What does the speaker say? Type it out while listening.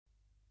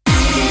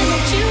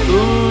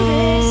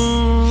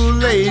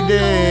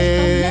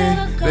lady,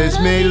 let's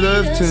make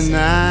love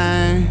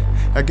tonight.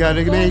 I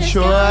gotta make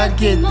sure I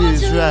get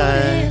this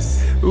right.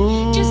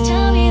 Ooh, just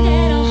tell me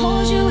that I'll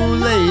hold you in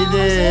my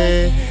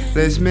lady,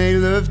 let's make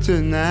love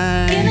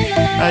tonight.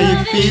 Are you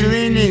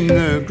feeling in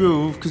the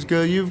groove? Cause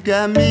girl, you've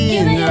got me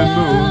in the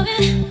mood.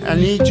 I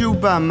need you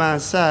by my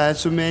side.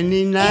 So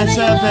many nights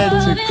I've had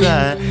to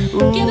cry.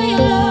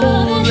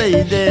 Ooh,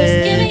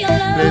 lady,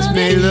 let's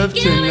make love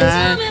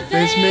tonight.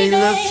 Let's make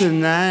love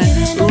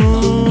tonight.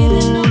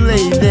 Ooh,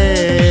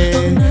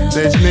 lady,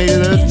 let's make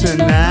love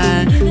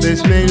tonight.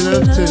 Let's make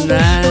love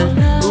tonight.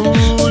 Ooh,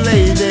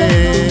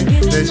 lady,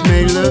 let's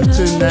make love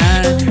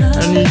tonight.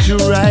 I need you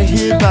right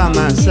here by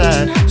my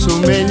side. So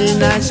many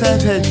nights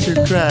I've had to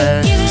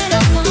cry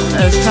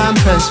as time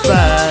passed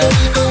by.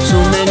 So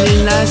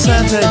many nights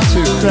I've had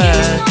to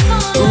cry.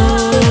 Ooh,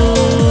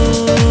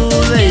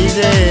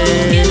 lady,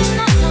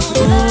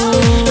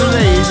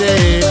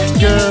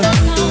 girl,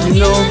 you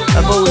know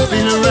I've always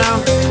been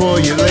around for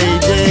you,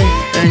 lady.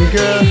 And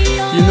girl,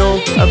 you know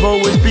I've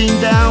always been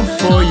down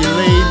for you,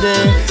 lady.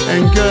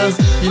 And girl,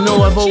 you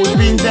know I've always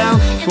been down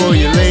for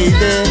you,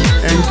 lady.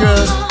 And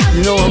girl,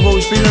 you know I've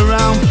always been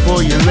around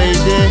for you,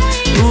 lady.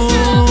 Ooh,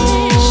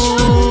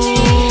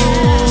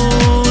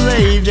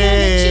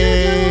 lady.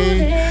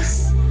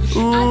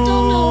 Ooh,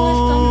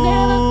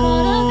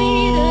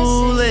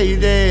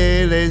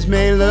 lady, let's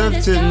make love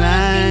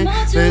tonight.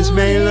 Let's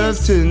make love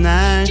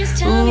tonight.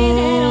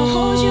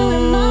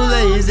 Ooh,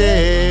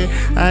 lady,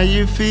 are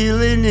you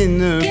feeling in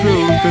the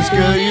groove? Cause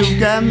girl, you've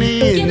got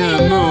me in the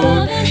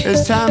mood.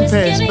 As time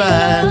passed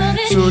by,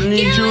 so I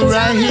need you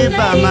right here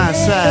by my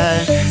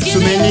side. So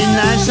many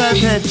nights I've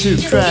had to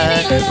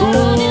cry.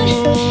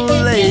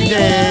 Ooh,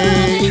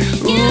 lady,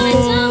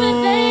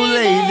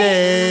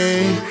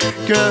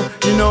 girl,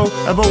 you know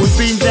I've always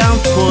been down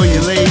for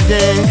you,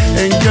 lady.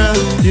 And girl,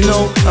 you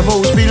know I've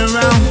always been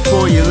around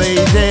for you,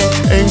 lady.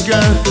 And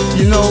girl,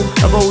 you know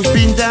I've always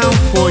been down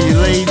for you,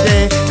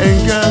 lady.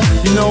 And girl,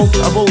 you know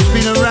I've always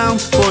been around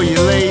for you,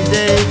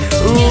 lady.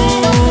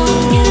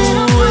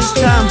 Ooh, as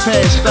time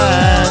passed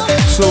by,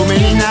 so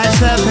many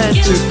nights I've had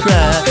to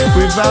cry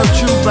without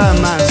you by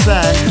my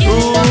side.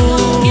 Ooh,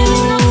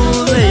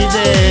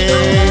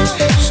 lady,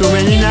 so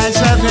many nights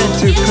I've had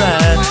to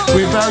cry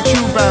without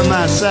you by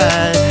my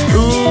side.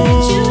 Ooh,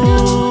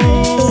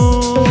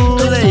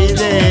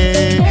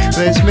 lady,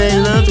 let's make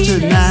love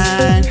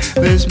tonight.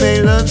 Let's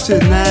make love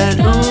tonight.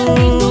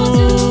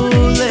 Ooh,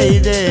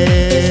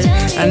 lady,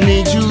 I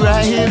need you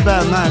right here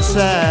by my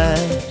side.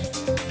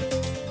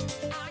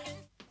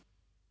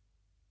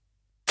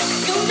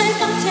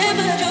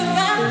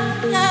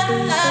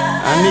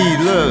 I need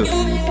love.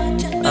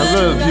 I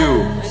love you.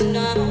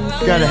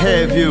 Gotta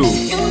have you.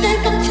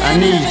 I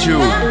need you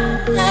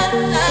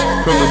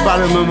from the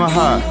bottom of my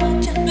heart.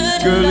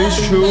 Girl, it's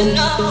true.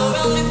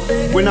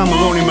 When I'm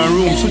alone in my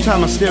room,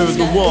 sometimes I stare at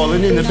the wall,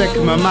 and in the back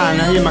of my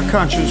mind I hear my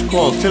conscience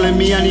call, telling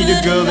me I need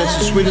a girl that's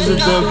as sweet as a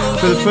dove.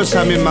 For the first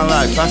time in my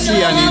life, I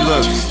see I need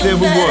love. There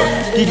we were,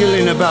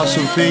 giggling about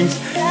some things.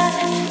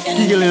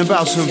 Giggling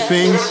about some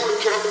things.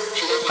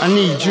 I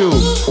need you.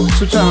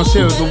 Sometimes I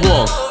stare at the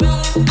wall.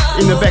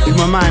 In the back of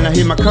my mind I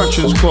hear my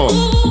conscience call.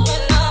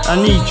 I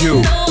need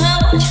you.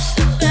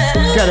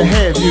 Gotta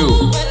have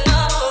you.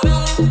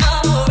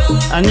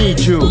 I need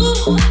you.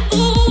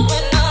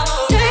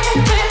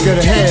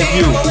 Gotta have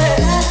you.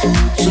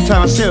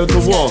 Sometimes I stare at the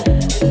wall.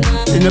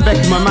 In the back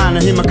of my mind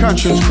I hear my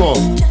conscience call.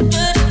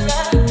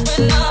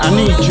 I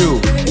need you.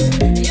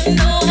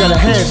 Gotta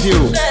have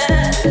you.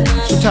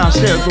 Sometimes I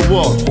stare at the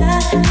wall.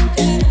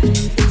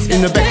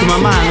 In the back of my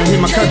mind I hear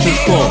my conscience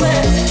call.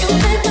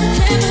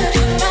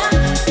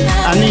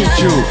 I need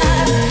you.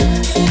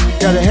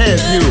 Gotta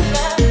have you.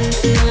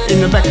 In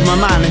the back of my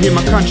mind I hear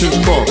my conscience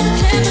call.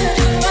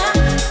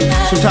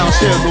 Sometimes I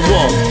stare at the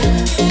wall.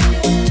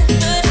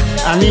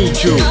 I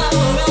need you.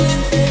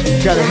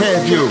 Gotta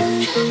have you.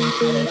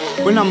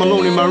 When I'm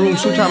alone in my room,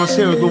 sometimes I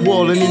stare at the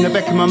wall, and in the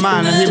back of my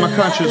mind I hear my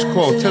conscience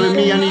call, telling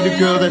me I need a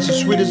girl that's as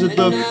sweet as a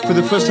dove. For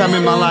the first time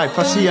in my life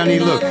I see I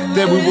need love.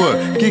 There we were,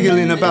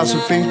 giggling about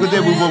some things, but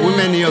there we were with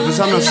many others.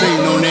 I'm not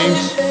saying no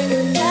names.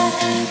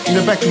 In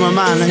the back of my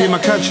mind I hear my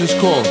conscience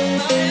call.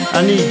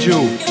 I need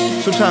you.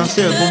 Sometimes I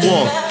stare at the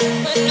wall.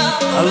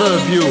 I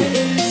love you.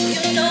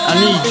 I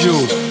need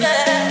you.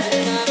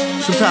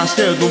 Sometimes I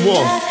stare at the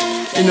wall.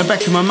 In the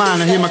back of my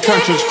mind I hear my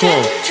conscience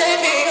call.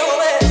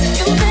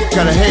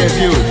 Gotta have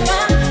you.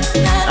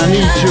 I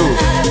need you.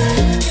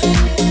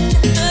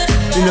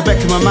 In the back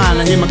of my mind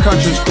I hear my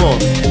conscience call.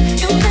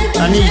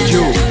 I need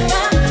you.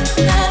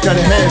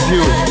 Gotta have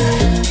you.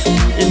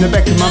 In the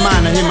back of my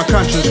mind I hear my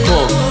conscience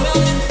call.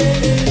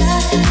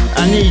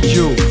 I need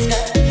you.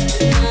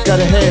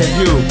 Gotta have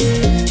you.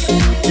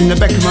 In the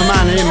back of my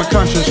mind I hear my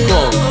conscience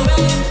call.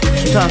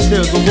 Sometimes I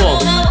stare at the wall.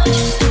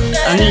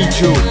 I need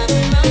you.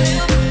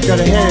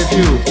 Gotta have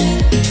you.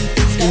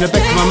 In the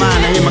back of my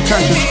mind I hear my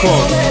conscience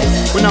call.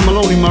 When I'm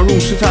alone in my room,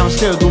 sometimes I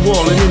stare at the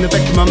wall, and in the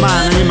back of my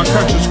mind I hear my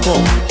conscience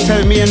call,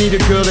 telling me I need a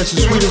girl that's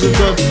as sweet as a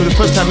dove. For the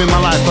first time in my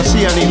life I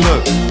see I need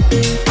love.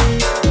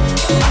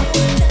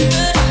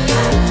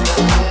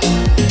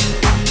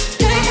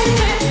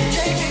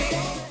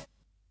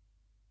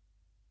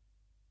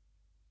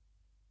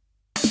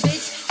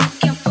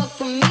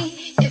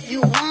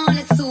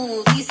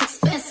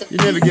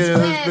 never get a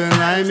husband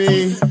like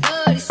me.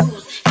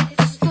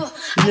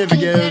 You never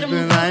get a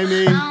husband like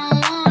me.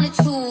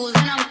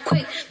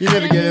 You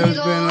never get a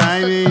husband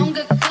like me.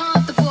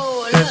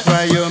 That's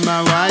why you're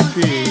my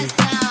wifey.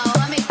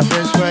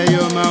 That's why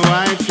you're my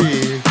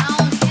wifey.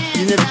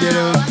 You never get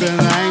a husband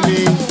like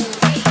me.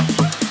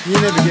 You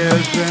never get a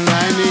husband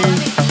like me.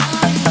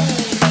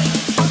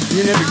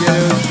 You never get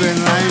a husband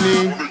like me.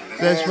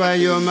 That's why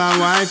you're my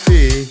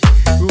wifey.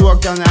 We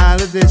walk down the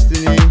aisle of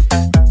destiny.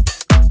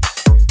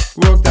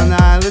 Walk down the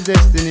aisle of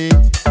destiny.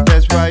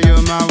 That's why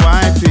you're my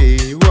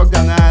wifey. Walk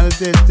down the aisle of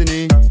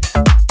destiny.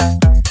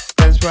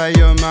 That's why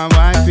you're my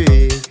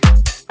wifey.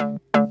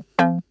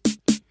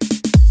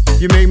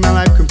 You make my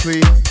life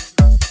complete.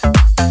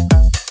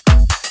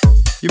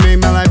 You make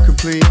my life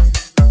complete.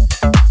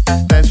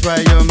 That's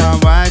why you're my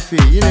wifey.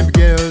 You never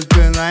get a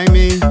husband like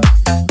me.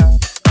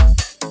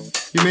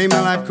 You make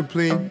my life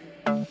complete.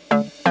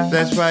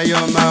 That's why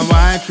you're my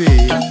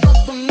wifey.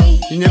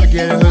 You never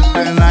get a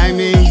husband like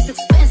me.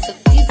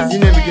 You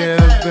never get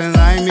a husband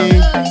like me.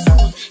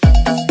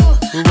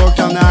 We walk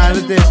down the aisle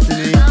of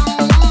destiny.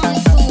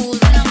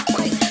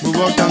 We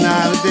walk down the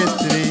aisle of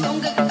destiny.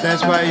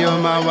 That's why you're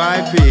my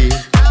wifey.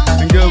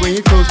 And girl, when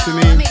you're close to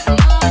me.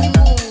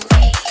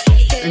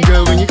 And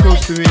girl, when you're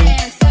close to me.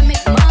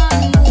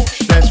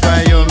 That's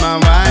why you're my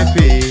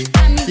wifey.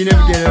 You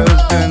never get a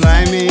husband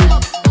like me.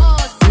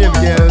 You never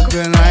get a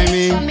husband like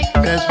me.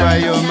 That's why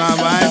you're my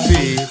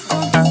wifey.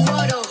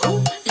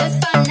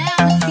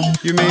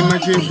 You made my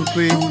dream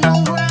complete.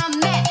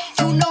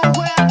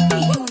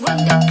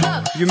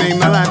 You made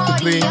my life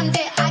complete.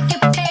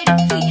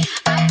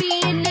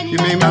 You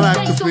made my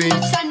life complete.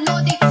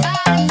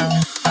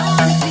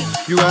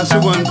 You are so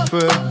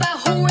wonderful.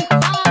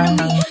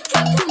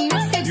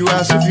 You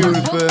are so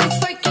beautiful.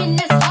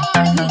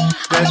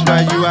 That's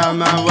why you are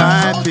my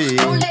wifey.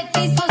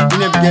 You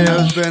never get a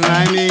husband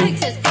like me. You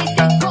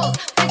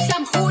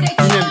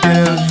never get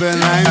a husband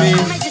like me.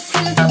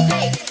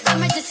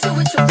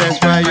 That's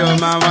why you're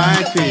my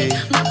wifey.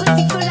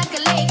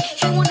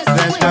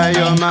 That's why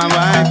you're my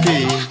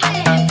wifey.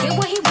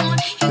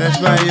 That's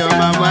why you're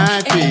my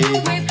wifey.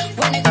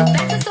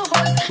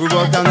 We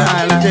walk down the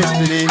aisle of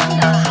destiny.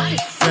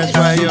 That's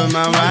why you're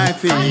my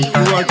wifey.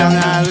 We walk down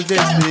the aisle of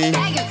destiny.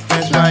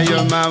 That's why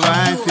you're my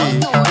wifey.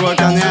 We walk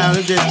down the aisle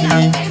of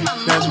destiny.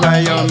 That's why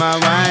you're my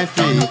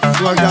wifey.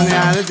 We walk down the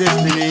aisle of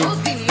destiny.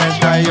 That's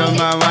why you're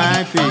my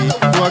wifey.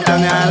 We walk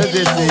down the aisle of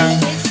destiny.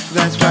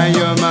 That's why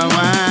you're my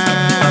wifey.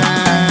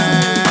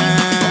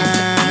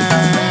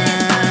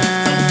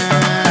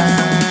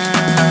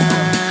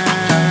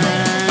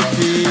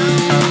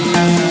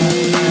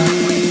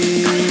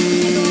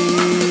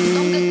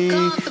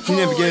 You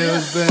never get a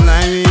husband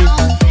like me.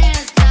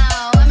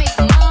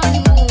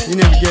 You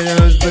never get a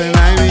husband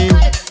like me.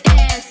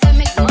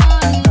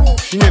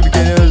 You never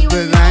get a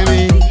husband like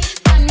me.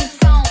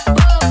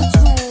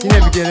 You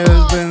never get a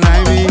husband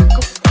like me.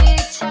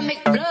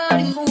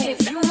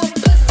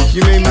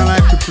 You made my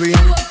life complete.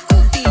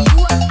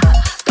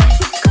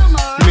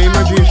 You made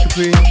my dreams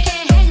complete.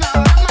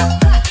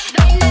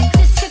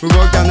 We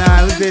walk down the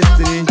aisle of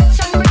destiny.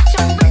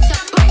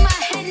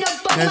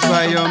 That's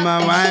why you're my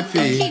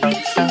wifey.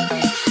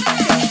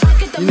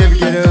 You never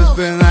get a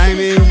husband like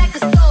me.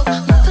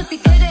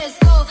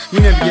 You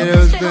never get a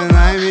husband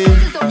like me.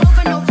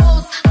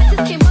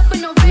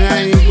 And I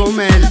ain't gon'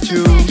 mad at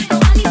you.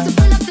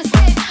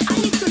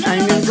 I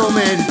ain't even gon'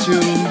 mad at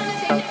you.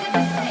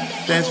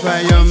 That's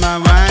why you're my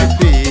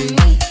wifey.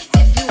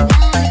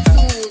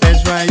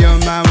 That's why you're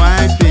my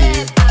wifey.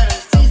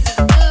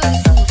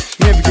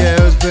 You never get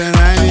a husband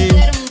like me.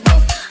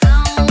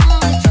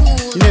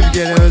 You never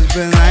get a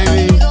husband like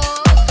me.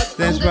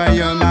 That's why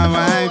you're my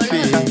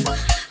wifey.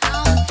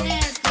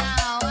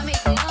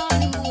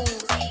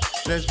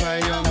 That's why